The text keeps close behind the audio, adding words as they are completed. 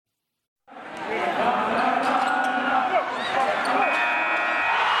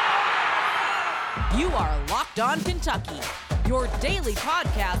You are Locked On Kentucky, your daily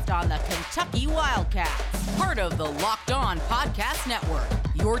podcast on the Kentucky Wildcats. Part of the Locked On Podcast Network,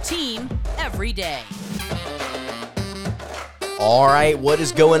 your team every day. All right, what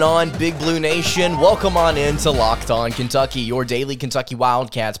is going on, Big Blue Nation? Welcome on into Locked On Kentucky, your daily Kentucky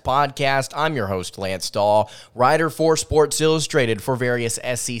Wildcats podcast. I'm your host, Lance Dahl, writer for Sports Illustrated for various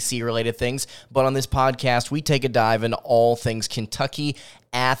SEC-related things. But on this podcast, we take a dive into all things Kentucky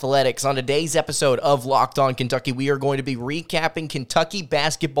athletics. On today's episode of Locked On Kentucky, we are going to be recapping Kentucky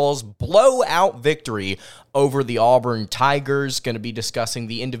basketball's blowout victory over the Auburn Tigers. Going to be discussing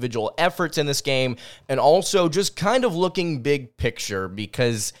the individual efforts in this game and also just kind of looking big picture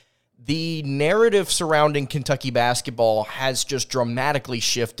because the narrative surrounding Kentucky basketball has just dramatically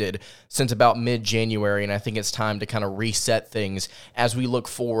shifted since about mid-January, and I think it's time to kind of reset things as we look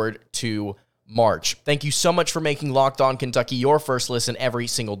forward to March. Thank you so much for making Locked On Kentucky your first listen every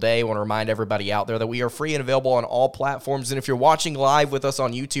single day. I want to remind everybody out there that we are free and available on all platforms. And if you're watching live with us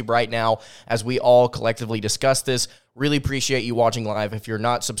on YouTube right now, as we all collectively discuss this, really appreciate you watching live. If you're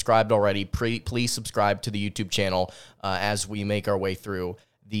not subscribed already, please subscribe to the YouTube channel as we make our way through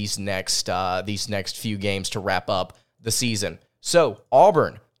these next few games to wrap up the season. So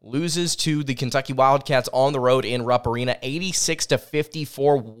Auburn loses to the Kentucky Wildcats on the road in Rupp Arena.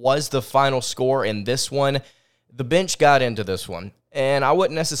 86-54 was the final score in this one. The bench got into this one, and I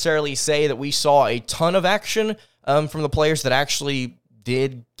wouldn't necessarily say that we saw a ton of action from the players that actually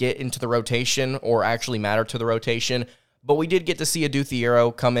did get into the rotation or actually matter to the rotation, but we did get to see Adou Thiero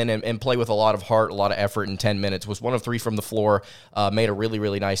come in and play with a lot of heart, a lot of effort in 10 minutes. Was 1 of 3 from the floor, made a really,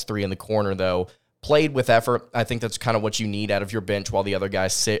 really nice 3 in the corner, though. Played with effort. I think that's kind of what you need out of your bench while the other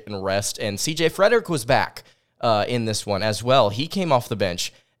guys sit and rest. And CJ Frederick was back in this one as well. He came off the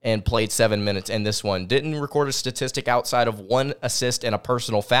bench and played 7 minutes in this one. Didn't record a statistic outside of 1 assist and a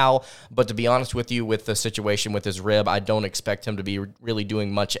personal foul. But to be honest with you, with the situation with his rib, I don't expect him to be really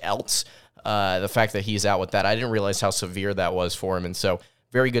doing much else. The fact that he's out with that, I didn't realize how severe that was for him. And so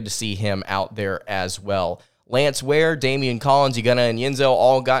very good to see him out there as well. Lance Ware, Damian Collins, Ugonna Onyenso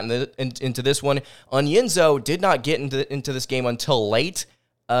all got into this one. Onyenso did not get into this game until late.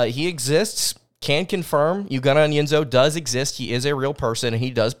 He exists, can confirm. Ugonna Onyenso does exist. He is a real person, and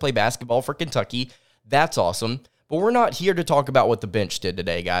he does play basketball for Kentucky. That's awesome. But we're not here to talk about what the bench did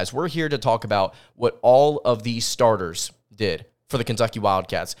today, guys. We're here to talk about what all of these starters did for the Kentucky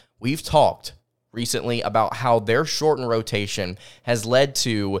Wildcats. We've talked recently about how their shortened rotation has led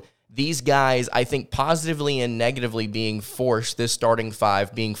to these guys, I think, positively and negatively being forced, this starting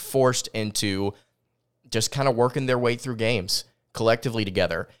 5 being forced into just kind of working their way through games collectively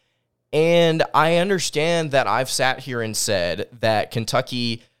together. And I understand that I've sat here and said that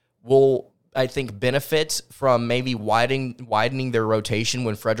Kentucky will, I think, benefit from maybe widening their rotation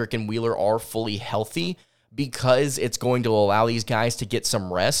when Frederick and Wheeler are fully healthy, because it's going to allow these guys to get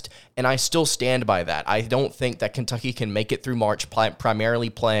some rest, and I still stand by that. I don't think that Kentucky can make it through March primarily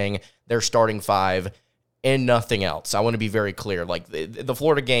playing their starting 5 and nothing else. I want to be very clear. Like, the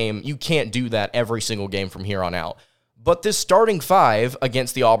Florida game, you can't do that every single game from here on out. But this starting 5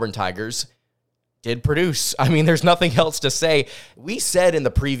 against the Auburn Tigers did produce. I mean, there's nothing else to say. We said in the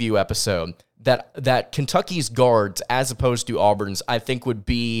preview episode that Kentucky's guards, as opposed to Auburn's, I think would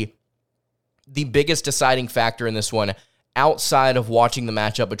be the biggest deciding factor in this one outside of watching the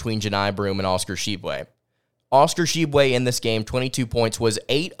matchup between Johni Broome and Oscar Tshiebwe. Oscar Tshiebwe in this game, 22 points, was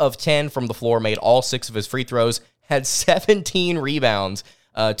 8 of 10 from the floor, made all 6 of his free throws, had 17 rebounds,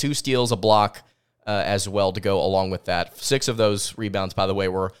 2 steals, a block as well to go along with that. 6 of those rebounds, by the way,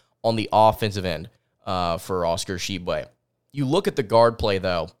 were on the offensive end for Oscar Tshiebwe. You look at the guard play,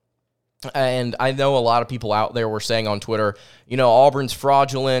 though, and I know a lot of people out there were saying on Twitter, Auburn's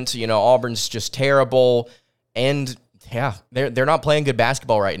fraudulent, Auburn's just terrible, and yeah, they're not playing good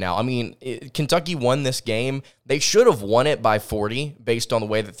basketball right now. I mean, Kentucky won this game. They should have won it by 40 based on the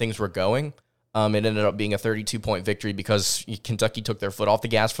way that things were going. It ended up being a 32-point victory because Kentucky took their foot off the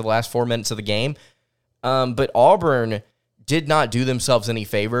gas for the last 4 minutes of the game. But Auburn did not do themselves any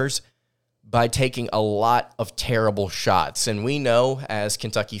favors by taking a lot of terrible shots. And we know as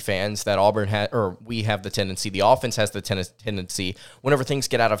Kentucky fans that we have the tendency, the offense has the tendency, whenever things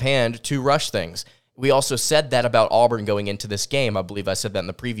get out of hand, to rush things. We also said that about Auburn going into this game. I believe I said that in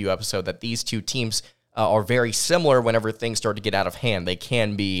the preview episode, that these two teams are very similar whenever things start to get out of hand. They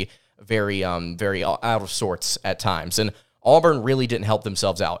can be very out of sorts at times. And Auburn really didn't help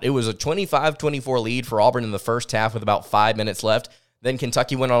themselves out. It was a 25-24 lead for Auburn in the first half with about 5 minutes left. Then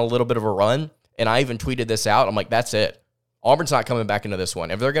Kentucky went on a little bit of a run, and I even tweeted this out. I'm like, that's it. Auburn's not coming back into this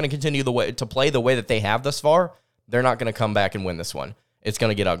one. If they're going to continue to play the way that they have thus far, they're not going to come back and win this one. It's going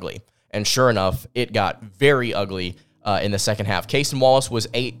to get ugly. And sure enough, it got very ugly in the second half. Cason Wallace was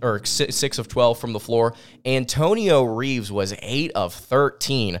 6 of 12 from the floor. Antonio Reeves was 8 of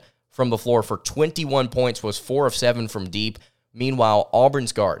 13 from the floor for 21 points, was 4 of 7 from deep. Meanwhile,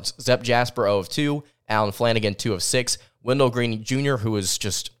 Auburn's guards, Zep Jasper 0 of 2, Alan Flanagan 2 of 6, Wendell Green Jr., who is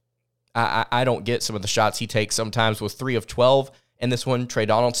just, I don't get some of the shots he takes sometimes, was 3 of 12 in this one. Trey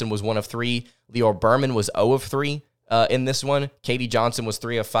Donaldson was 1 of 3. Leo Berman was 0 of 3 in this one. Katie Johnson was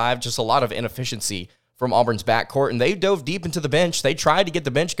 3 of 5. Just a lot of inefficiency from Auburn's backcourt, and they dove deep into the bench. They tried to get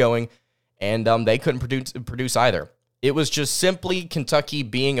the bench going, and they couldn't produce either. It was just simply Kentucky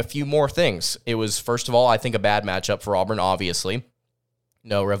being a few more things. It was, first of all, I think a bad matchup for Auburn, obviously.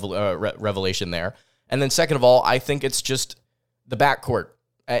 No revelation there. And then second of all, I think it's just the backcourt.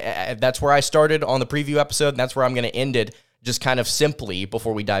 That's where I started on the preview episode, and that's where I'm going to end it, just kind of simply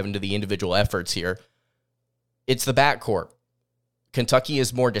before we dive into the individual efforts here. It's the backcourt. Kentucky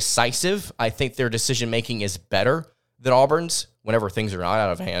is more decisive. I think their decision-making is better than Auburn's whenever things are not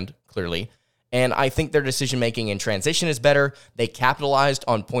out of hand, clearly. And I think their decision-making in transition is better. They capitalized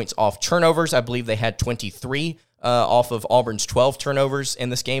on points off turnovers. I believe they had 23 off of Auburn's 12 turnovers in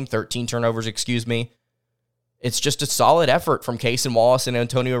this game, 13 turnovers, excuse me. It's just a solid effort from Cason Wallace and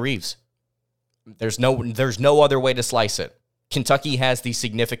Antonio Reeves. There's no other way to slice it. Kentucky has the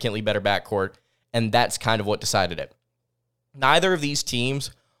significantly better backcourt, and that's kind of what decided it. Neither of these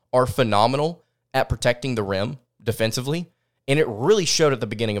teams are phenomenal at protecting the rim defensively, and it really showed at the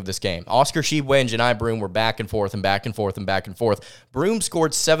beginning of this game. Oscar Tshiebwe and Janai Broome were back and forth and back and forth and back and forth. Broome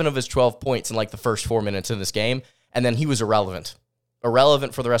scored 7 of his 12 points in like the first 4 minutes of this game, and then he was irrelevant.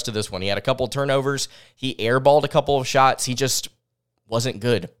 Irrelevant for the rest of this one. He had a couple of turnovers. He airballed a couple of shots. He just wasn't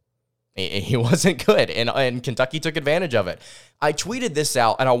good. He wasn't good, and Kentucky took advantage of it. I tweeted this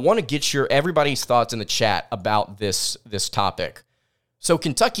out, and I want to get everybody's thoughts in the chat about this topic. So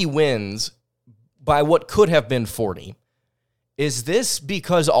Kentucky wins by what could have been 40. Is this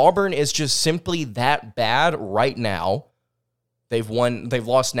because Auburn is just simply that bad right now? They've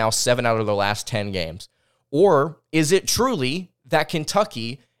lost now 7 out of their last 10 games. Or is it truly that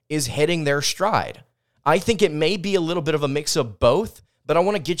Kentucky is hitting their stride? I think it may be a little bit of a mix of both, but I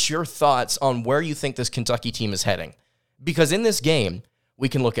want to get your thoughts on where you think this Kentucky team is heading. Because in this game, we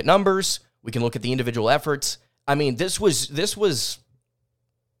can look at numbers, we can look at the individual efforts. I mean, this was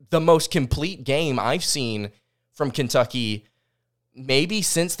the most complete game I've seen from Kentucky maybe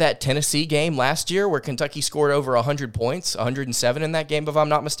since that Tennessee game last year where Kentucky scored over 100 points, 107 in that game, if I'm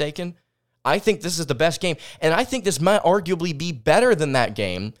not mistaken. I think this is the best game, and I think this might arguably be better than that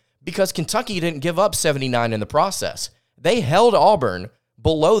game because Kentucky didn't give up 79 in the process. They held Auburn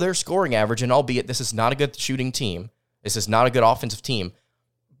below their scoring average, and albeit this is not a good shooting team, this is not a good offensive team,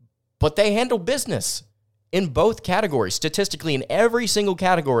 but they handled business in both categories. Statistically, in every single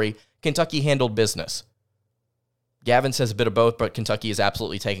category, Kentucky handled business. Gavin says a bit of both, but Kentucky is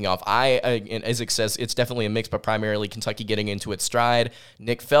absolutely taking off. And Isaac says it's definitely a mix, but primarily Kentucky getting into its stride.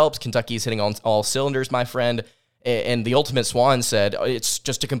 Nick Phelps, Kentucky is hitting on all cylinders, my friend. And the Ultimate Swan said it's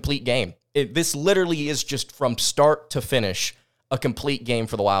just a complete game. This literally is just from start to finish a complete game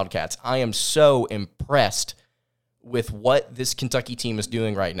for the Wildcats. I am so impressed with what this Kentucky team is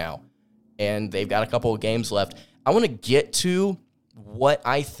doing right now. And they've got a couple of games left. I want to get to what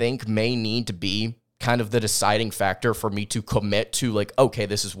I think may need to be kind of the deciding factor for me to commit to, like, okay,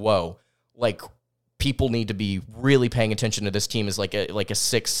 this is whoa. Like, people need to be really paying attention to this team as like a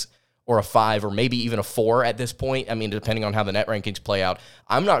 6 or a 5 or maybe even a 4 at this point. I mean, depending on how the net rankings play out,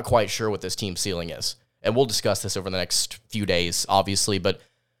 I'm not quite sure what this team's ceiling is. And we'll discuss this over the next few days, obviously. But,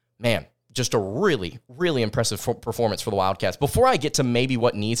 man, just a really, really impressive performance for the Wildcats. Before I get to maybe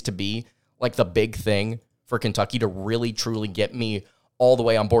what needs to be like the big thing for Kentucky to really, truly get me all the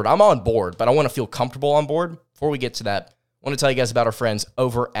way on board. I'm on board, but I want to feel comfortable on board. Before we get to that, I want to tell you guys about our friends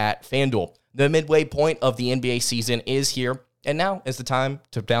over at FanDuel. The midway point of the NBA season is here, and now is the time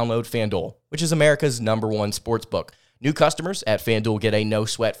to download FanDuel, which is America's #1 sportsbook. New customers at FanDuel get a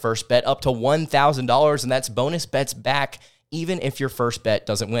no-sweat first bet up to $1,000, and that's bonus bets back even if your first bet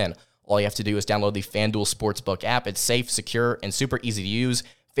doesn't win. All you have to do is download the FanDuel Sportsbook app. It's safe, secure, and super easy to use.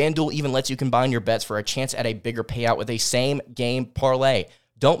 FanDuel even lets you combine your bets for a chance at a bigger payout with a same-game parlay.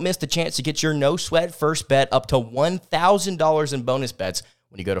 Don't miss the chance to get your no-sweat first bet up to $1,000 in bonus bets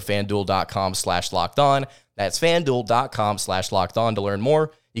when you go to FanDuel.com/lockedon. That's FanDuel.com/lockedon to learn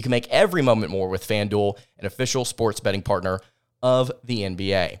more. You can make every moment more with FanDuel, an official sports betting partner of the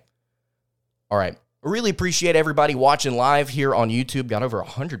NBA. All right. Really appreciate everybody watching live here on YouTube. Got over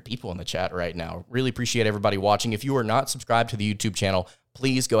 100 people in the chat right now. Really appreciate everybody watching. If you are not subscribed to the YouTube channel,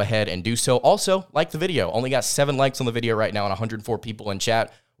 please go ahead and do so. Also, like the video. Only got 7 likes on the video right now and 104 people in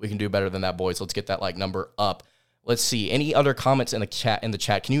chat, We can do better than that, boys. Let's get that like number up. Let's see. Any other comments in the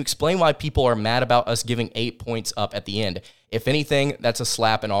chat? Can you explain why people are mad about us giving 8 points up at the end? If anything, that's a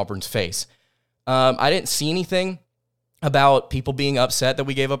slap in Auburn's face. I didn't see anything about people being upset that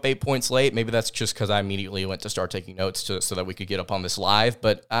we gave up 8 points late. Maybe that's just because I immediately went to start taking notes so that we could get up on this live.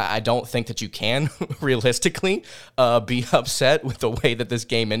 But I don't think that you can realistically be upset with the way that this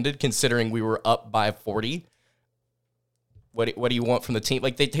game ended, considering we were up by 40. What do you want from the team?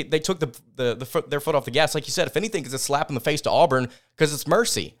 Like, they took their foot off the gas. Like you said, if anything, it's a slap in the face to Auburn because it's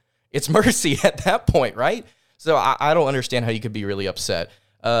mercy. It's mercy at that point, right? So I don't understand how you could be really upset.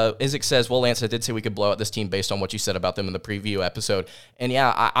 Isaac says, well, Lance, I did say we could blow out this team based on what you said about them in the preview episode. And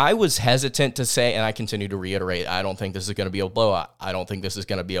yeah, I was hesitant to say, and I continue to reiterate, I don't think this is going to be a blowout. I don't think this is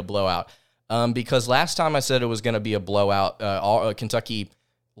going to be a blowout. Because last time I said it was going to be a blowout, Kentucky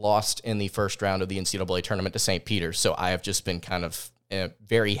lost in the first round of the NCAA tournament to St. Peter's. So I have just been kind of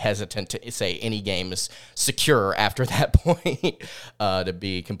very hesitant to say any game is secure after that point, to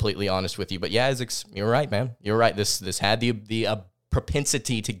be completely honest with you. But yeah, you're right, man. You're right. This had the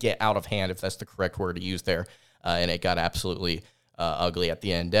propensity to get out of hand, if that's the correct word to use there. And it got absolutely ugly at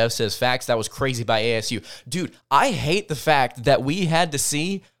the end. Dev says, facts, that was crazy by ASU. Dude, I hate the fact that we had to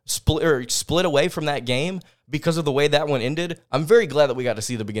see split away from that game because of the way that one ended. I'm very glad that we got to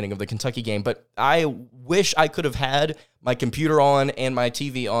see the beginning of the Kentucky game, but I wish I could have had my computer on and my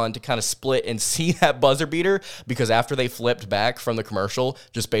TV on to kind of split and see that buzzer beater, because after they flipped back from the commercial,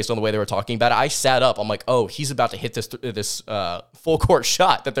 just based on the way they were talking about it, I sat up. I'm like, oh, he's about to hit this full court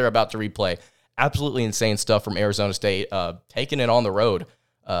shot that they're about to replay. Absolutely insane stuff from Arizona State, taking it on the road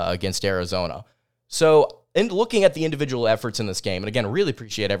against Arizona. So, in looking at the individual efforts in this game, and again, really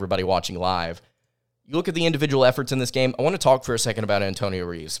appreciate everybody watching live. You look at the individual efforts in this game, I want to talk for a second about Antonio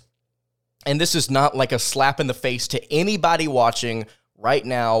Reeves. And this is not like a slap in the face to anybody watching right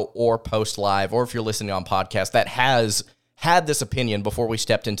now or post live, or if you're listening on podcast that has had this opinion before we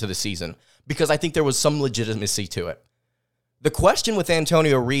stepped into the season, because I think there was some legitimacy to it. The question with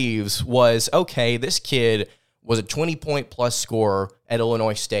Antonio Reeves was, okay, this kid was a 20-point-plus scorer at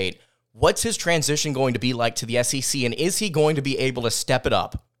Illinois State. What's his transition going to be like to the SEC, and is he going to be able to step it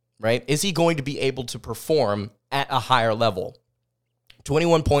up, right? Is he going to be able to perform at a higher level?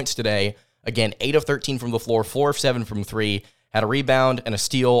 21 points today. Again, 8 of 13 from the floor, 4 of 7 from 3, had a rebound and a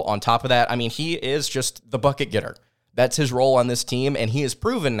steal on top of that. I mean, he is just the bucket getter. That's his role on this team, and he has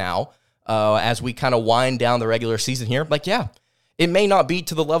proven now, as we kind of wind down the regular season here, like, yeah, it may not be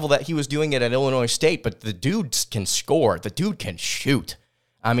to the level that he was doing it at Illinois State, but the dude can score. The dude can shoot.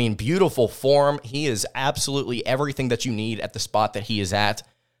 I mean, beautiful form. He is absolutely everything that you need at the spot that he is at.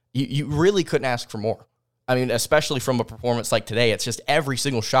 You really couldn't ask for more. I mean, especially from a performance like today, it's just every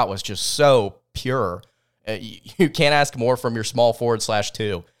single shot was just so pure. You can't ask more from your small forward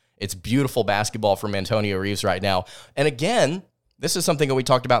 /2. It's beautiful basketball from Antonio Reeves right now. And again, this is something that we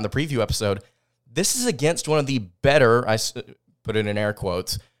talked about in the preview episode. This is against one of the better, I put it in air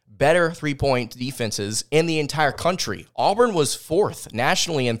quotes, better three-point defenses in the entire country. Auburn was 4th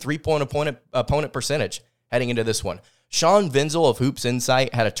nationally in three-point opponent percentage heading into this one. Sean Venzel of Hoops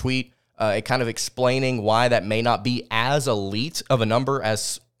Insight had a tweet kind of explaining why that may not be as elite of a number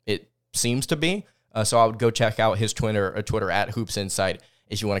as it seems to be. So I would go check out his Twitter at Hoops Insight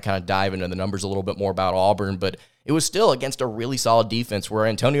if you want to kind of dive into the numbers a little bit more about Auburn. But it was still against a really solid defense where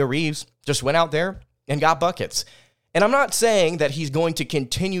Antonio Reeves just went out there and got buckets. And I'm not saying that he's going to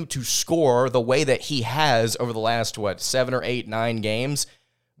continue to score the way that he has over the last, 7 or 8, 9 games,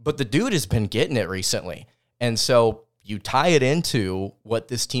 but the dude has been getting it recently. And so you tie it into what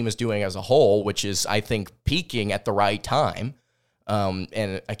this team is doing as a whole, which is, I think, peaking at the right time.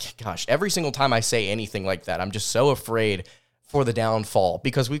 And gosh, every single time I say anything like that, I'm just so afraid for the downfall,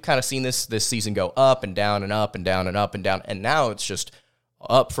 because we've kind of seen this season go up and down and up and down and up and down. And now it's just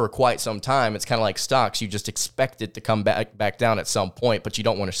up for quite some time. It's kind of like stocks. You just expect it to come back down at some point, but you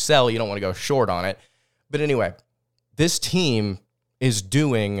don't want to sell. You don't want to go short on it. But anyway, this team is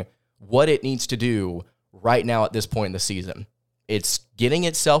doing what it needs to do right now at this point in the season. It's getting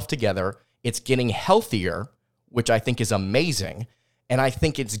itself together. It's getting healthier, which I think is amazing. And I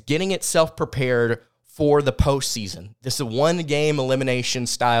think it's getting itself prepared for the postseason. This is a one-game elimination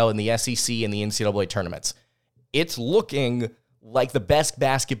style in the SEC and the NCAA tournaments. It's looking like the best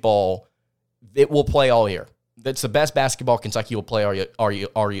basketball it will play all year. That's the best basketball Kentucky will play all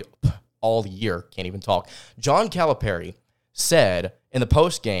year. Can't even talk. John Calipari said in the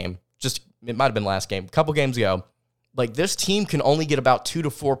post game, it might have been last game, a couple games ago, like, this team can only get about 2 to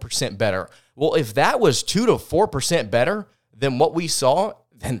 4% better. Well, if that was 2 to 4% better than what we saw,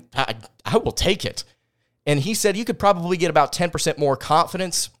 then I will take it. And he said you could probably get about 10% more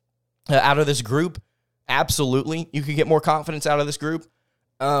confidence out of this group. Absolutely, you could get more confidence out of this group.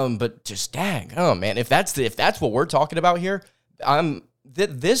 But just dang, oh man, if that's what we're talking about here,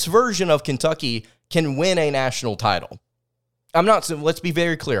 this version of Kentucky can win a national title. Let's be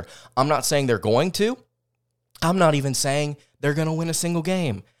very clear. I'm not saying they're going to. I'm not even saying they're going to win a single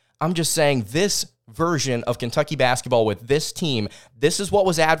game. I'm just saying this version of Kentucky basketball with this team, this is what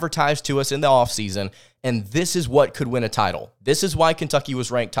was advertised to us in the offseason, and this is what could win a title. This is why Kentucky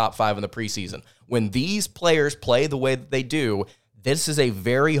was ranked top 5 in the preseason. When these players play the way that they do, this is a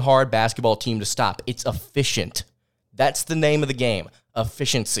very hard basketball team to stop. It's efficient. That's the name of the game,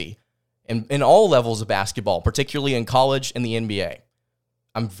 efficiency. In all levels of basketball, particularly in college and the NBA.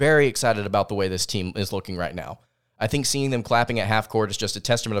 I'm very excited about the way this team is looking right now. I think seeing them clapping at half court is just a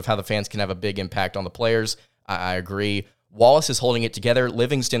testament of how the fans can have a big impact on the players. I agree. Wallace is holding it together.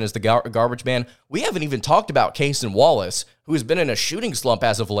 Livingston is the garbage man. We haven't even talked about Cason Wallace, who has been in a shooting slump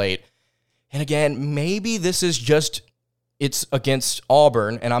as of late. And again, maybe this is just, it's against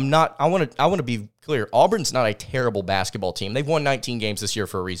Auburn. And I want to be clear. Auburn's not a terrible basketball team. They've won 19 games this year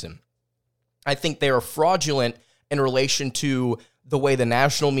for a reason. I think they are fraudulent in relation to the way the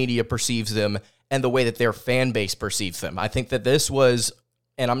national media perceives them and the way that their fan base perceives them. I think that this was,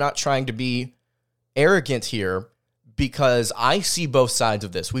 and I'm not trying to be arrogant here, because I see both sides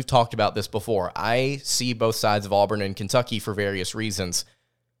of this. We've talked about this before. I see both sides of Auburn and Kentucky for various reasons.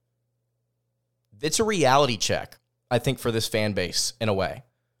 It's a reality check, I think, for this fan base in a way.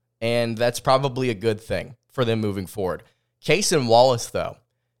 And that's probably a good thing for them moving forward. Cason Wallace, though,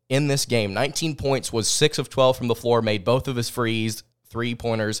 in this game, 19 points, was 6 of 12 from the floor, made both of his frees,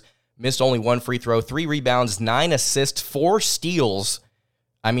 3-pointers, missed only 1 free throw, 3 rebounds, 9 assists, 4 steals.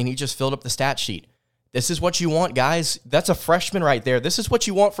 I mean, he just filled up the stat sheet. This is what you want, guys. That's a freshman right there. This is what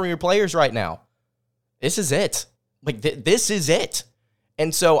you want from your players right now. This is it. This is it.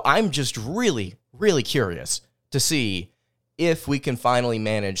 And so I'm just really, really curious to see if we can finally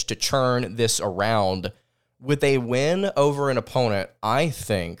manage to turn this around with a win over an opponent I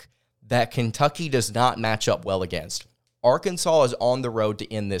think that Kentucky does not match up well against. Arkansas is on the road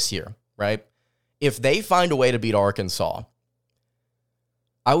to end this year, right? If they find a way to beat Arkansas,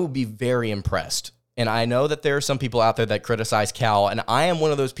 I will be very impressed. And I know that there are some people out there that criticize Cal, and I am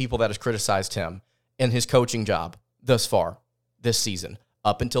one of those people that has criticized him in his coaching job thus far this season,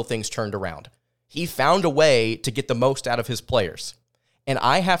 up until things turned around. He found a way to get the most out of his players. And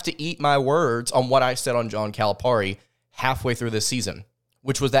I have to eat my words on what I said on John Calipari halfway through this season,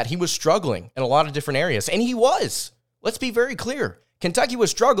 which was that he was struggling in a lot of different areas. And he was. Let's be very clear. Kentucky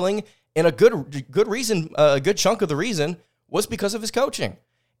was struggling, and a good reason, a good chunk of the reason was because of his coaching.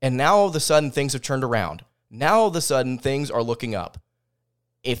 And now all of a sudden things have turned around. Now all of a sudden things are looking up.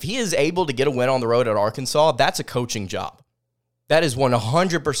 If he is able to get a win on the road at Arkansas, that's a coaching job. That is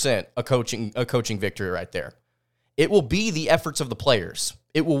 100% a coaching victory right there. It will be the efforts of the players.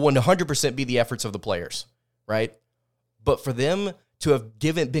 It will 100% be the efforts of the players, right? But for them to have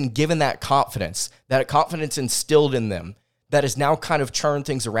been given that confidence instilled in them, that has now kind of turned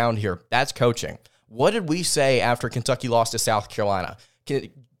things around here, that's coaching. What did we say after Kentucky lost to South Carolina?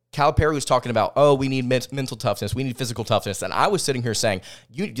 Calipari was talking about, we need mental toughness, we need physical toughness. And I was sitting here saying,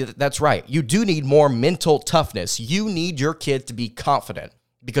 that's right. You do need more mental toughness. You need your kid to be confident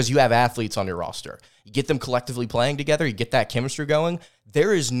because you have athletes on your roster. You get them collectively playing together, you get that chemistry going.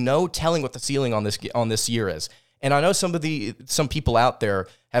 There is no telling what the ceiling on this year is. And I know some people out there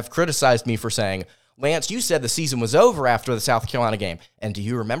have criticized me for saying, Lance, you said the season was over after the South Carolina game. And do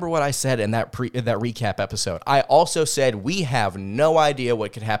you remember what I said in that recap episode? I also said we have no idea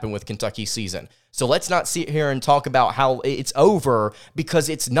what could happen with Kentucky's season. So let's not sit here and talk about how it's over, because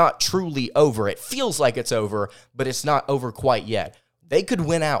it's not truly over. It feels like it's over, but it's not over quite yet. They could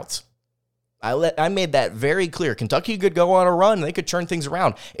win out. I made that very clear. Kentucky could go on a run. They could turn things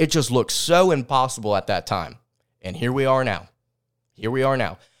around. It just looked so impossible at that time. And here we are now.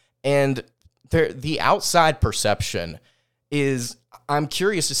 And the outside perception is, I'm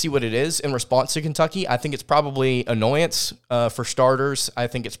curious to see what it is in response to Kentucky. I think it's probably annoyance for starters. I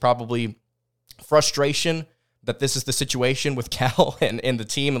think it's probably frustration that this is the situation with Cal and the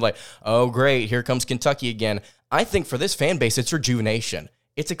team. And like, oh, great, here comes Kentucky again. I think for this fan base, it's rejuvenation.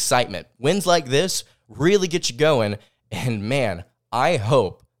 It's excitement. Wins like this really get you going. And man, I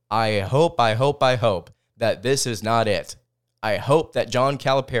hope that this is not it. I hope that John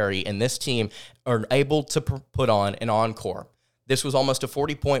Calipari and this team are able to put on an encore. This was almost a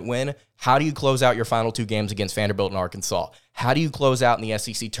 40-point win. How do you close out your final 2 games against Vanderbilt and Arkansas? How do you close out in the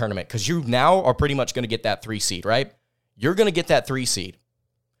SEC tournament? Because you now are pretty much going to get that 3 seed, right? You're going to get that 3 seed.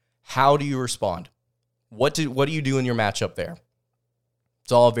 How do you respond? What do you do in your matchup there?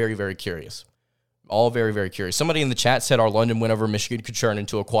 It's all very, very curious. All very, very curious. Somebody in the chat said our London win over Michigan could turn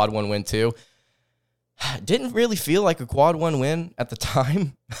into a quad 1 win too. Didn't really feel like a quad 1 win at the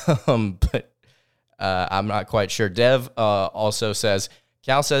time, but I'm not quite sure. Dev also says,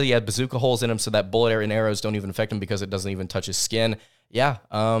 Cal says he had bazooka holes in him so that bullet and arrows don't even affect him because it doesn't even touch his skin. Yeah,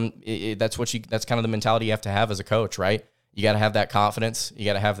 that's kind of the mentality you have to have as a coach, right? You got to have that confidence. You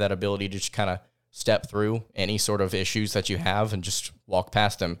got to have that ability to just kind of step through any sort of issues that you have and just walk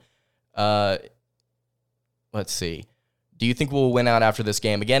past them. Let's see. Do you think we'll win out after this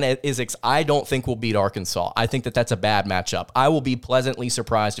game? Again, Izix, I don't think we'll beat Arkansas. I think that's a bad matchup. I will be pleasantly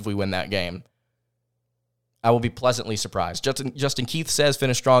surprised if we win that game. I will be pleasantly surprised. Justin Keith says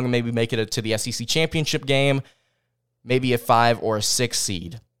finish strong and maybe make it to the SEC championship game, maybe a 5 or a 6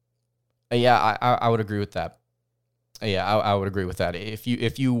 seed. Yeah, I would agree with that. Yeah, I would agree with that. If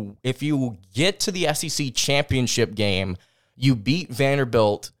you get to the SEC championship game, you beat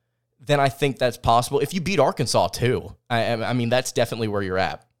Vanderbilt, then I think that's possible. If you beat Arkansas too, I mean, that's definitely where you're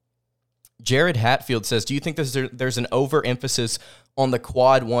at. Jared Hatfield says, do you think there's an overemphasis on the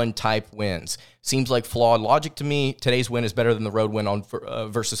quad 1 type wins? Seems like flawed logic to me. Today's win is better than the road win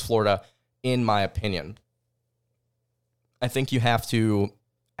versus Florida, in my opinion. I think you have to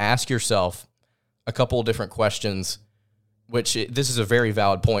ask yourself a couple of different questions, which this is a very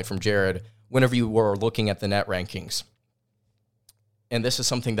valid point from Jared, whenever you were looking at the net rankings. And this is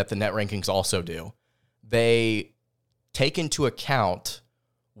something that the net rankings also do. They take into account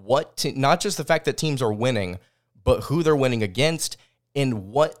not just the fact that teams are winning, but who they're winning against and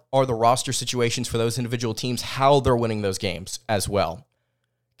what are the roster situations for those individual teams, how they're winning those games as well.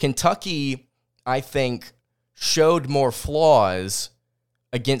 Kentucky, I think, showed more flaws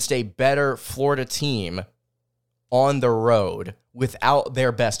against a better Florida team on the road without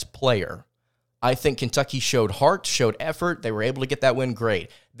their best player. I think Kentucky showed heart, showed effort. They were able to get that win.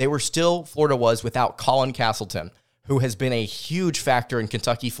 Great. Florida was without Colin Castleton, who has been a huge factor in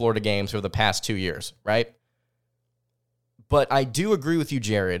Kentucky-Florida games over the past 2 years, right? But I do agree with you,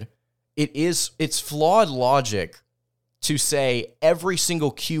 Jared. It's flawed logic to say every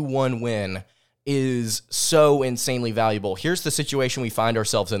single Q1 win is so insanely valuable. Here's the situation we find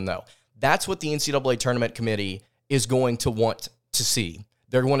ourselves in, though. That's what the NCAA Tournament Committee is going to want to see.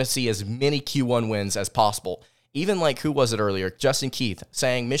 They're going to see as many Q1 wins as possible. Even like, who was it earlier? Justin Keith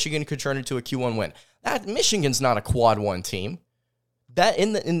saying Michigan could turn into a Q1 win. Michigan's not a quad 1 team. That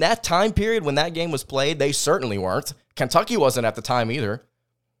in that time period when that game was played, they certainly weren't. Kentucky wasn't at the time either.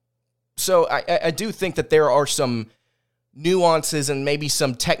 So I do think that there are some nuances and maybe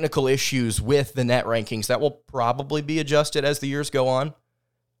some technical issues with the net rankings that will probably be adjusted as the years go on.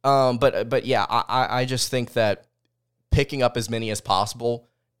 But yeah, I just think that picking up as many as possible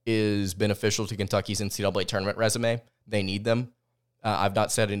is beneficial to Kentucky's NCAA tournament resume. They need them. I've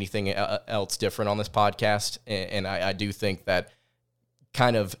not said anything else different on this podcast, and I do think that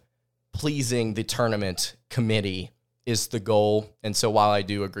kind of pleasing the tournament committee is the goal. And so while I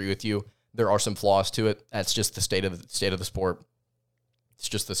do agree with you, there are some flaws to it. That's just the state of the sport. It's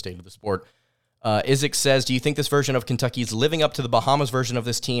just the state of the sport. Izix says, do you think this version of Kentucky is living up to the Bahamas version of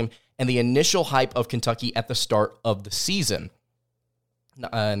this team and the initial hype of Kentucky at the start of the season?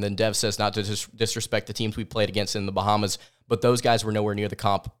 And then Dev says, not to disrespect the teams we played against in the Bahamas, but those guys were nowhere near the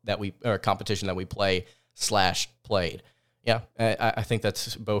competition that we played. Yeah, I think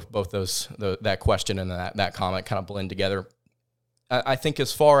that's both those that question and that comment kind of blend together. I think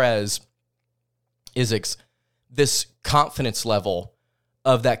as far as Izix, this confidence level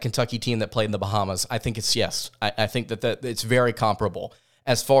of that Kentucky team that played in the Bahamas, I think it's yes. I think that it's very comparable.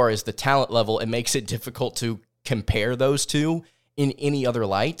 As far as the talent level, it makes it difficult to compare those two in any other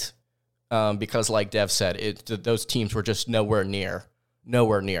light, because like Dev said, those teams were just nowhere near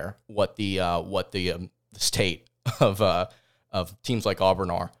what the state of teams like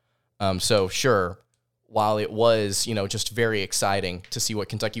Auburn are. So sure, while it was just very exciting to see what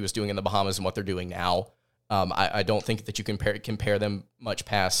Kentucky was doing in the Bahamas and what they're doing now, I don't think that you can compare them much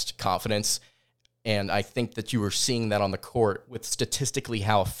past confidence. And I think that you were seeing that on the court with statistically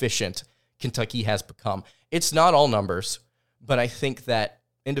how efficient Kentucky has become. It's not all numbers, but I think that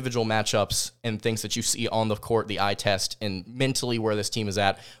individual matchups and things that you see on the court, the eye test, and mentally where this team is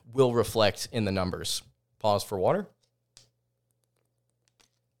at will reflect in the numbers. Pause for water,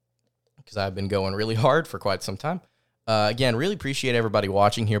 because I've been going really hard for quite some time. Again, really appreciate everybody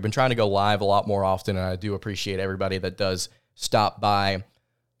watching here. Been trying to go live a lot more often, and I do appreciate everybody that does stop by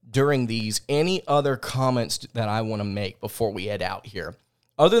during these. Any other comments that I want to make before we head out here?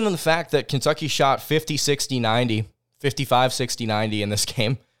 Other than the fact that Kentucky shot 50, 60, 90, 55, 60, 90 in this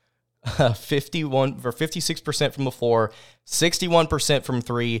game, 56% from the floor, 61% from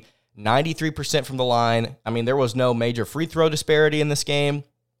three, 93% from the line. I mean, there was no major free throw disparity in this game.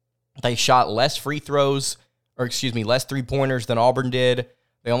 They shot less less 3-pointers than Auburn did.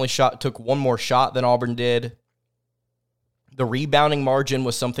 They only took one more shot than Auburn did. The rebounding margin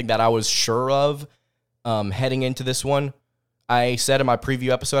was something that I was sure of heading into this one. I said in my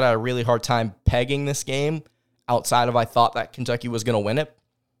preview episode I had a really hard time pegging this game outside of I thought that Kentucky was going to win it.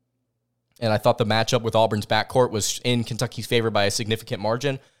 And I thought the matchup with Auburn's backcourt was in Kentucky's favor by a significant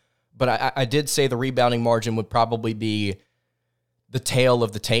margin. But I did say the rebounding margin would probably be the tail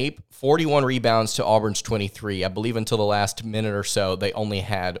of the tape. 41 rebounds to Auburn's 23. I believe until the last minute or so, they only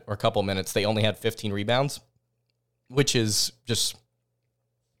had 15 rebounds, which is just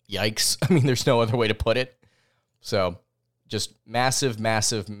yikes. I mean, there's no other way to put it. So just massive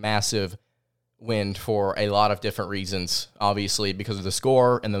win for a lot of different reasons, obviously, because of the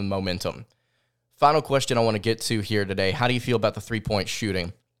score and the momentum. Final question I want to get to here today. How do you feel about the three-point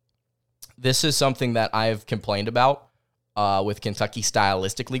shooting? This is something that I've complained about with Kentucky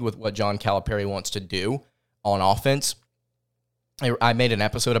stylistically, with what John Calipari wants to do on offense. I made an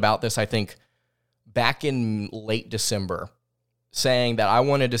episode about this, I think, back in late December, saying that I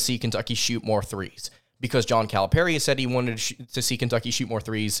wanted to see Kentucky shoot more threes because John Calipari said he wanted to see Kentucky shoot more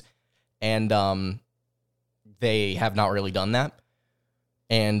threes, and they have not really done that.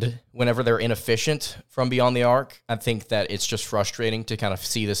 And whenever they're inefficient from beyond the arc, I think that it's just frustrating to kind of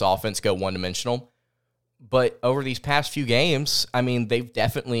see this offense go one-dimensional. But over these past few games, I mean, they've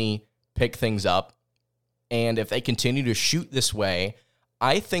definitely picked things up. And if they continue to shoot this way,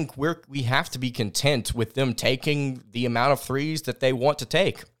 I think we have to be content with them taking the amount of threes that they want to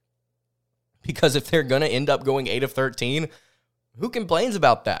take. Because if they're going to end up going 8 of 13, who complains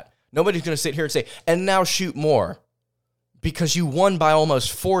about that? Nobody's going to sit here and say, and now shoot more. Because you won by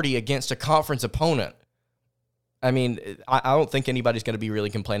almost 40 against a conference opponent. I mean, I don't think anybody's going to be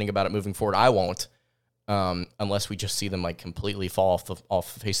really complaining about it moving forward. I won't. Unless we just see them like completely fall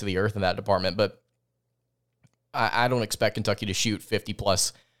off the face of the earth in that department. But I don't expect Kentucky to shoot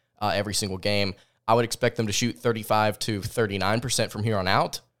 50-plus every single game. I would expect them to shoot 35 to 39% from here on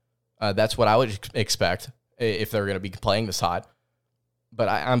out. That's what I would expect if they're going to be playing this hot. But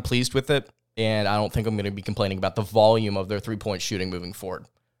I'm pleased with it, and I don't think I'm going to be complaining about the volume of their three-point shooting moving forward.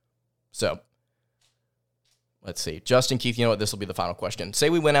 So, let's see. Justin Keith, you know what? This will be the final question. Say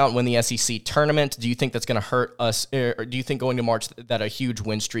we went out and win the SEC tournament. Do you think that's going to hurt us? Or do you think going to March that a huge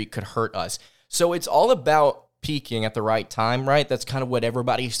win streak could hurt us? So it's all about peaking at the right time, right? That's kind of what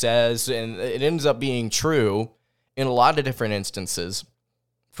everybody says, and it ends up being true in a lot of different instances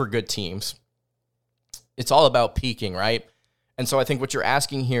for good teams. It's all about peaking, right? And so I think what you're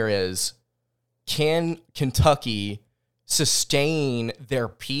asking here is, can Kentucky sustain their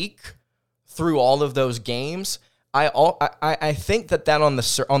peak through all of those games? I think that on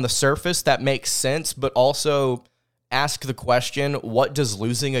the surface that makes sense, but also ask the question, what does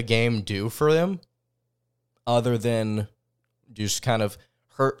losing a game do for them other than just kind of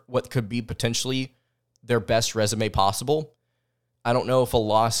hurt what could be potentially their best resume possible? I don't know if a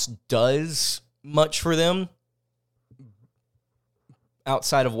loss does much for them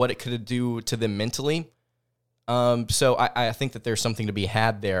outside of what it could do to them mentally. So I think that there's something to be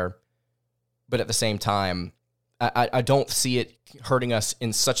had there. But at the same time, I don't see it hurting us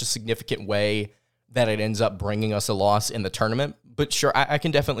in such a significant way that it ends up bringing us a loss in the tournament. But sure, I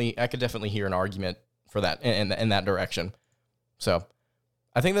could definitely hear an argument for that in that direction. So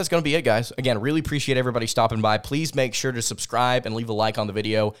I think that's going to be it, guys. Again, really appreciate everybody stopping by. Please make sure to subscribe and leave a like on the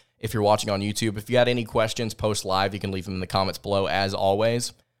video if you're watching on YouTube. If you had any questions post live, you can leave them in the comments below as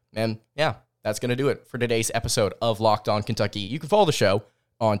always. And yeah, that's going to do it for today's episode of Locked On Kentucky. You can follow the show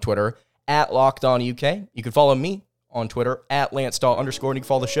on Twitter at Locked On UK. You can follow me on Twitter at LanceDahl_, and you can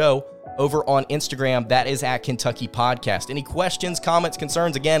follow the show over on Instagram. That is at Kentucky Podcast. Any questions, comments,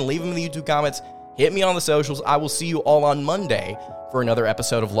 concerns, again, leave them in the YouTube comments. Hit me on the socials. I will see you all on Monday for another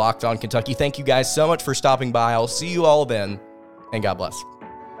episode of Locked On Kentucky. Thank you guys so much for stopping by. I'll see you all then, and God bless.